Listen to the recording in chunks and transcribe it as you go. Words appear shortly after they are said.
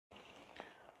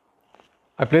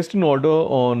I placed an order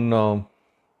on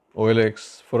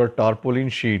OLX for a tarpaulin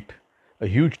sheet, a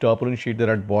huge tarpaulin sheet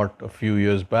that I'd bought a few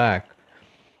years back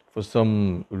for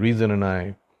some reason, and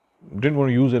I didn't want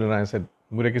to use it. And I said,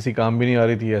 "मुझे किसी काम भी नहीं आ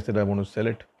रही थी." I said, "I want to sell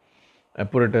it." I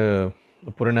put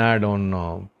an ad on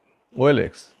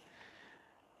OLX,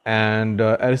 and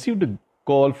I received a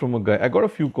call from a guy. I got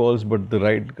a few calls, but the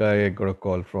right guy I got a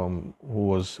call from who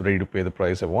was ready to pay the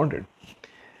price I wanted.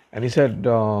 And he said,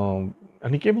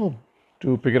 and he came home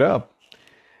to pick it up.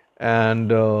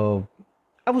 And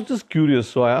I was just curious,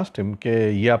 so I asked him कि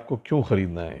ये आपको क्यों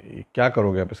खरीदना है, ये क्या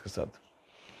करोगे आप इसके साथ?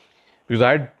 Because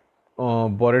I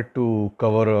bought it to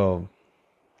cover a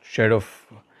shed of,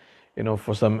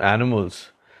 for some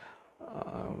animals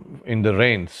in the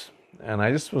rains. And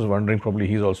I just was wondering, probably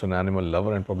he's also an animal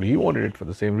lover and probably he wanted it for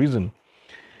the same reason.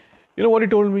 You know what he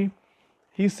told me?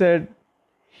 He said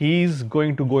he's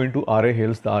going to go into RA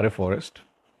Hills, the RA forest,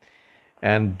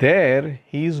 and there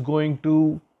he's going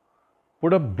to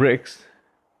put up bricks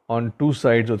on 2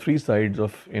 sides or 3 sides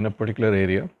of in a particular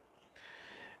area.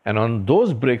 And on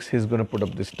those bricks, he's going to put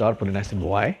up this tarpaulin. I said,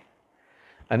 why?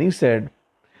 And he said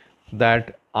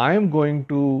that I am going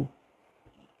to,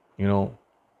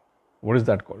 what is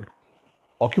that called?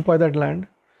 Occupy that land.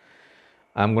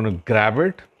 I'm going to grab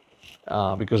it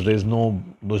because there's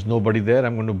nobody there.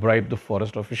 I'm going to bribe the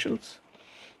forest officials,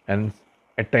 and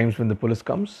at times when the police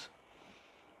comes,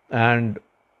 and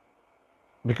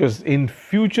because in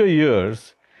future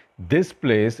years, this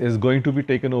place is going to be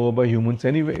taken over by humans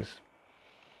anyways.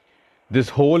 This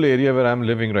whole area where I'm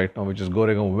living right now, which is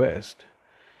Goregaon West,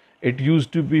 it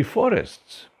used to be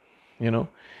forests,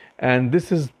 and this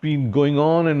has been going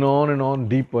on and on and on,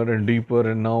 deeper and deeper,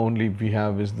 and now only we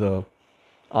have is the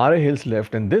RA Hills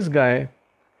left. And this guy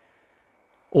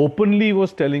openly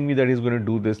was telling me that he's going to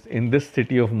do this in this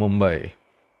city of Mumbai.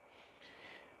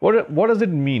 What does it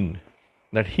mean?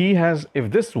 That he has,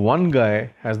 if this one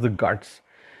guy has the guts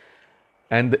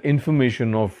and the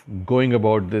information of going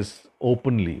about this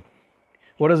openly,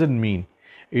 what does it mean?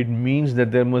 It means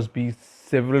that there must be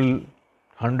several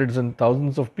hundreds and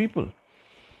thousands of people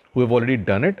who have already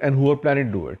done it and who are planning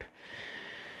to do it.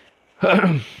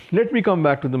 Let me come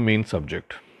back to the main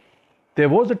subject. There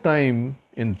was a time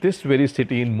in this very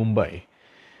city in Mumbai,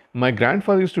 my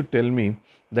grandfather used to tell me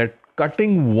that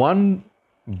cutting one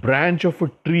branch of a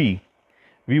tree,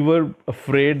 we were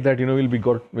afraid that we'll be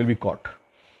caught,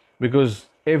 because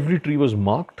every tree was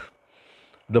marked.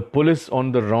 The police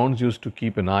on the rounds used to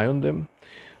keep an eye on them.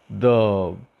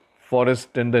 The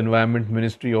forest and the environment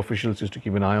ministry officials used to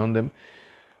keep an eye on them.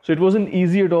 So it wasn't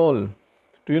easy at all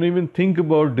to even think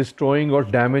about destroying or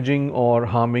damaging or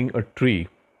harming a tree,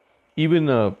 even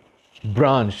a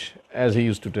branch, as he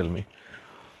used to tell me.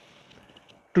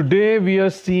 Today we are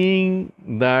seeing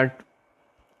that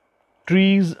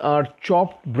trees are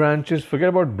chopped branches. Forget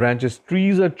about branches.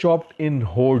 Trees are chopped in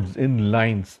hordes, in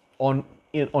lines, on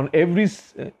every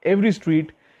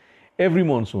street, every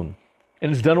monsoon,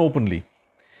 and it's done openly.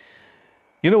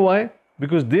 You know why?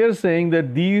 Because they are saying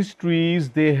that these trees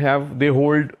they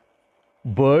hold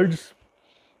birds,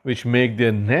 which make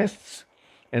their nests,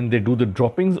 and they do the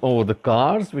droppings over the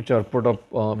cars, which are put up,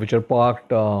 which are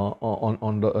parked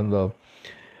on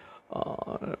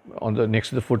the next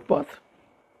to the footpath,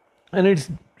 and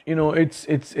it's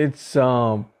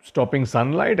stopping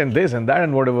sunlight and this and that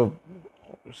and whatever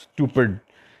stupid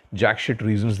jack shit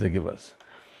reasons they give us.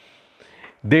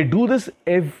 They do this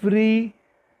every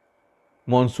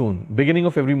monsoon, beginning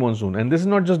of every monsoon, and this is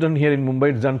not just done here in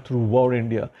Mumbai, it's done throughout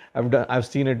India. I've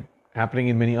seen it happening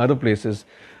in many other places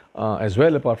as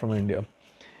well, apart from India.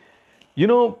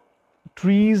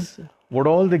 Trees, what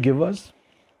all they give us.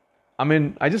 I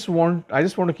mean, I just want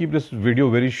to keep this video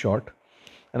very short,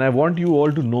 and I want you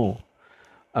all to know,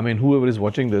 whoever is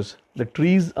watching this, the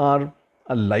trees are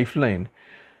a lifeline,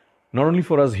 not only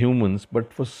for us humans,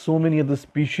 but for so many other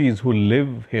species who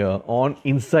live here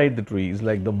inside the trees,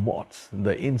 like the moths,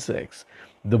 the insects,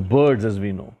 the birds, as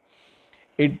we know.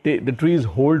 The trees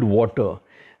hold water,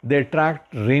 they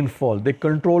attract rainfall, they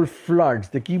control floods,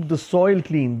 they keep the soil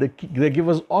clean, they give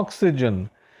us oxygen.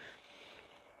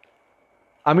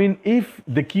 If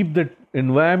they keep the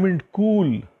environment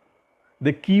cool,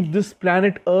 they keep this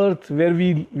planet Earth where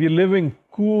we're living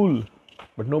cool,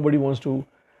 but nobody wants to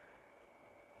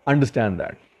understand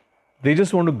that. They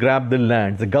just want to grab the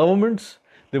lands. The governments,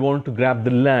 they want to grab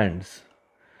the lands.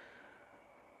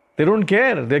 They don't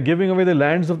care. They're giving away the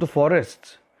lands of the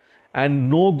forests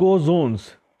and no-go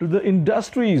zones to the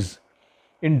industrialists.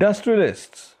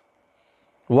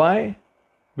 Why?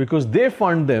 Because they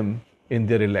fund them in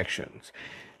their elections.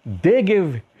 They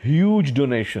give huge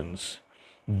donations.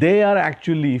 they are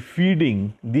actually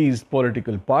feeding these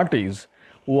political parties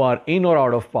who are in or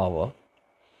out of power.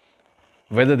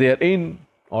 Whether they are in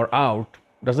or out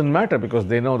doesn't matter, because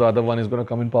they know the other one is going to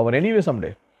come in power anyway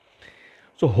someday.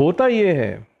 So होता ये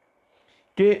है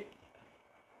कि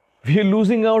we are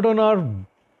losing out on our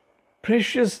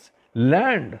precious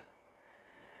land.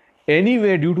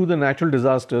 Anyway, due to the natural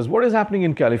disasters, what is happening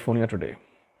in California today?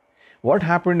 What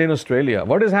happened in Australia?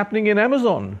 What is happening in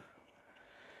Amazon?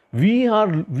 We are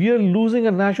losing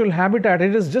a natural habitat.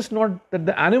 It is just not that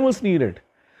the animals need it.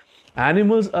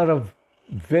 Animals are a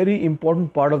very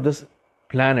important part of this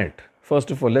planet.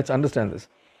 First of all, let's understand this.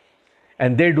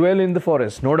 And they dwell in the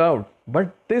forest, no doubt.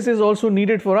 But this is also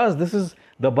needed for us. This is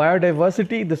the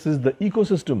biodiversity, this is the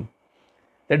ecosystem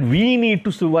that we need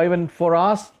to survive, and for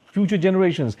us future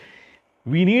generations.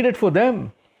 We need it for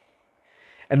them.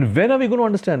 And when are we going to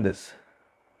understand this?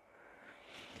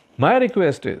 My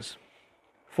request is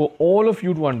for all of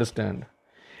you to understand,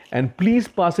 and please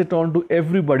pass it on to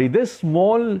everybody. This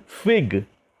small fig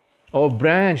or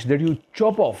branch that you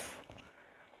chop off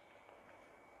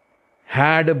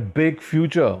had a big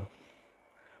future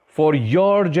for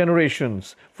your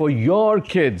generations, for your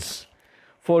kids,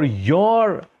 for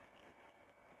your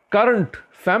current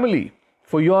family,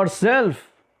 for yourself,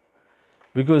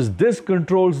 because this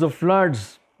controls the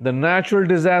floods, the natural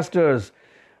disasters,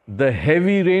 the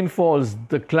heavy rainfalls,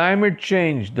 the climate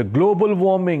change, the global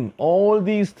warming, all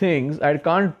these things. I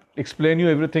can't explain you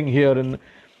everything here in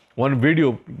one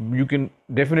video. You can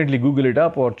definitely Google it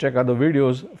up or check other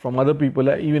videos from other people.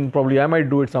 Even probably I might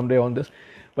do it someday on this.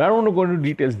 But I don't want to go into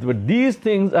details. But these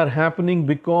things are happening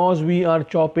because we are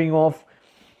chopping off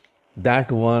that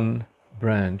one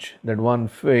branch, that one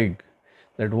fig,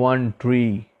 that one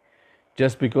tree,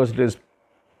 just because it is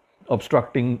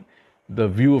obstructing the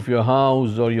view of your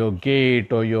house or your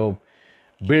gate or your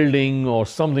building or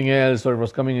something else, or it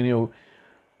was coming in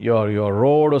your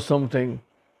road or something.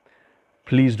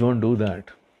 Please don't do that.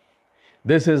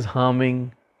 This is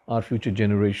harming our future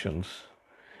generations.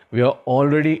 We are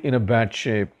already in a bad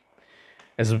shape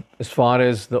as far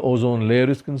as the ozone layer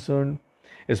is concerned,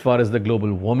 as far as the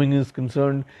global warming is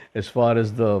concerned, as far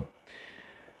as the...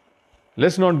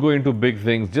 Let's not go into big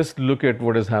things. Just look at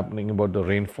what is happening about the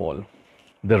rainfall.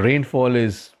 The rainfall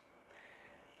is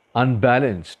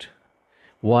unbalanced.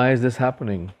 Why is this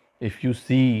happening? If you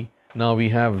see, now we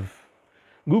have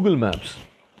Google Maps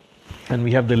and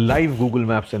we have the live Google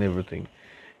Maps and everything.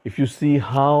 If you see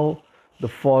how the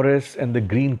forest and the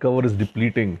green cover is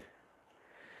depleting,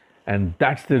 and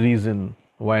that's the reason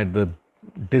why the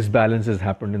disbalance has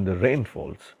happened in the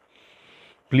rainfalls.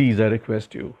 Please, I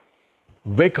request you,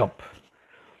 wake up.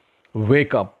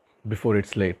 Wake up before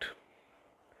it's late.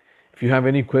 If you have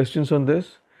any questions on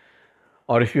this,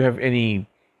 or if you have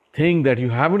anything that you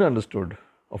haven't understood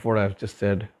of what I've just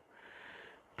said,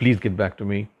 please get back to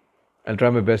me. I'll try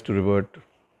my best to revert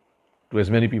to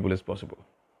as many people as possible.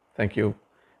 Thank you.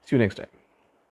 See you next time.